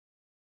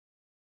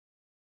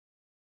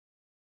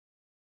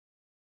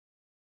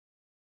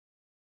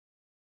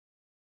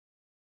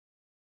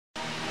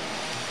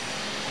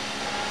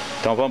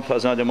Então vamos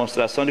fazer uma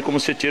demonstração de como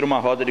se tira uma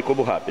roda de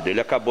cubo rápido. Ele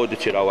acabou de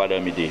tirar o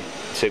arame de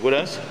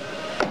segurança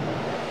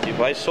e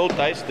vai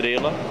soltar a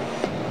estrela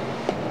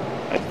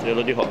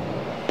de roda.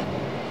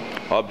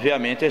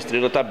 Obviamente a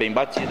estrela está bem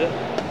batida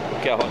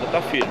porque a roda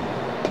está firme.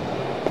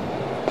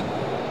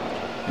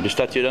 Ele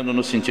está tirando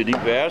no sentido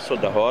inverso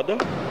da roda,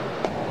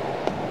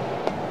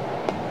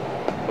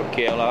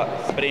 porque ela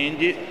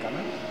prende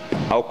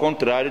ao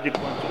contrário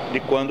de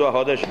quando a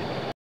roda gira.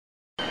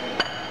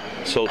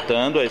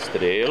 Soltando a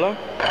estrela,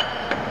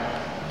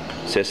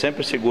 você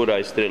sempre segura a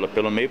estrela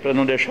pelo meio para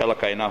não deixar ela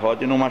cair na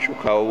roda e não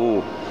machucar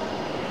o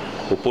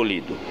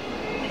polido.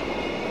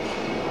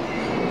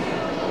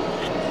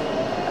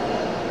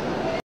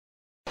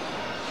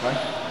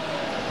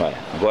 Vai.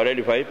 Agora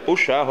ele vai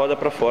puxar a roda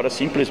para fora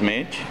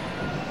simplesmente.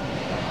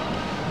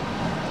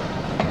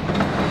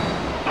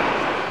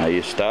 Aí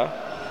está.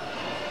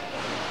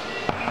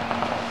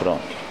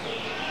 Pronto.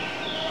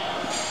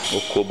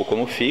 O cubo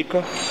como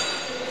fica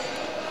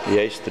e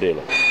a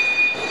estrela.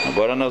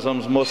 Agora nós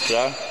vamos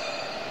mostrar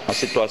a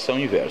situação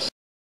inversa.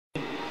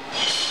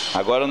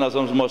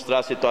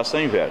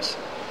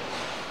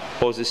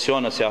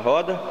 Posiciona-se a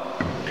roda.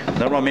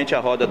 Normalmente a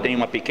roda tem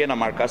uma pequena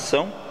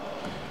marcação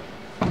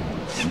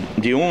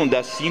de uma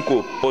das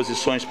 5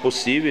 posições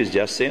possíveis de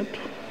assento.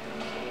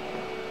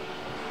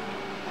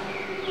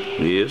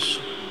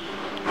 Isso.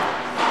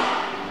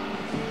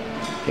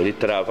 Ele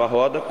trava a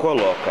roda,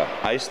 coloca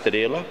a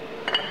estrela.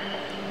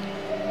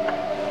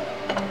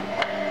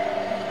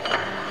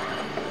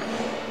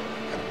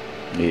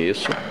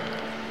 Isso.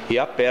 E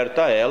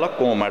aperta ela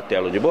com o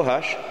martelo de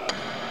borracha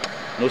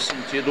no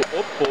sentido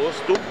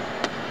oposto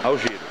ao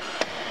giro.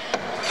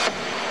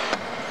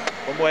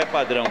 Como é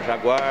padrão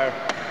Jaguar,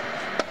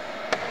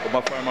 como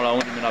a Fórmula 1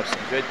 de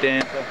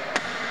 1980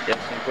 e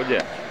assim por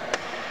diante.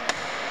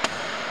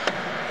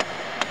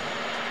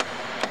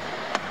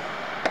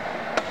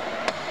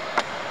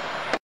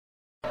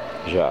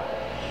 Já.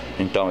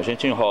 Então a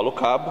gente enrola o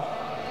cabo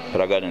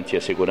para garantir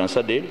a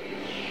segurança dele,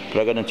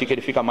 para garantir que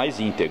ele fica mais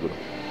íntegro.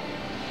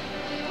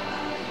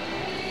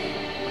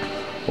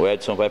 O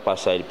Edson vai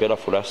passar ele pela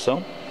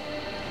furação.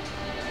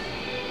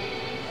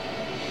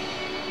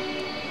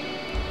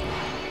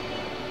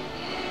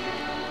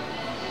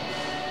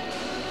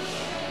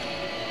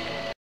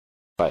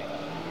 Vai.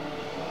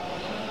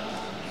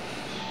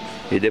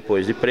 E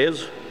depois de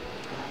preso,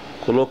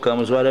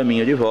 colocamos o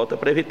araminho de volta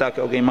para evitar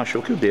que alguém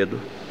machuque o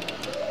dedo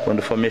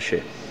quando for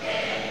mexer.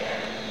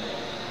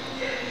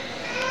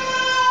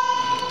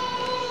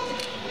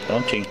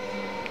 Prontinho.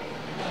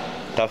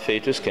 Tá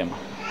feito o esquema.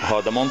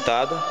 Roda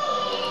montada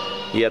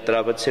e a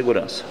trava de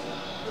segurança.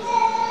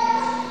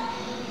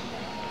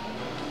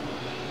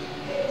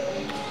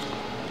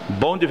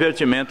 Bom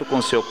divertimento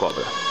com seu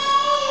Cobra.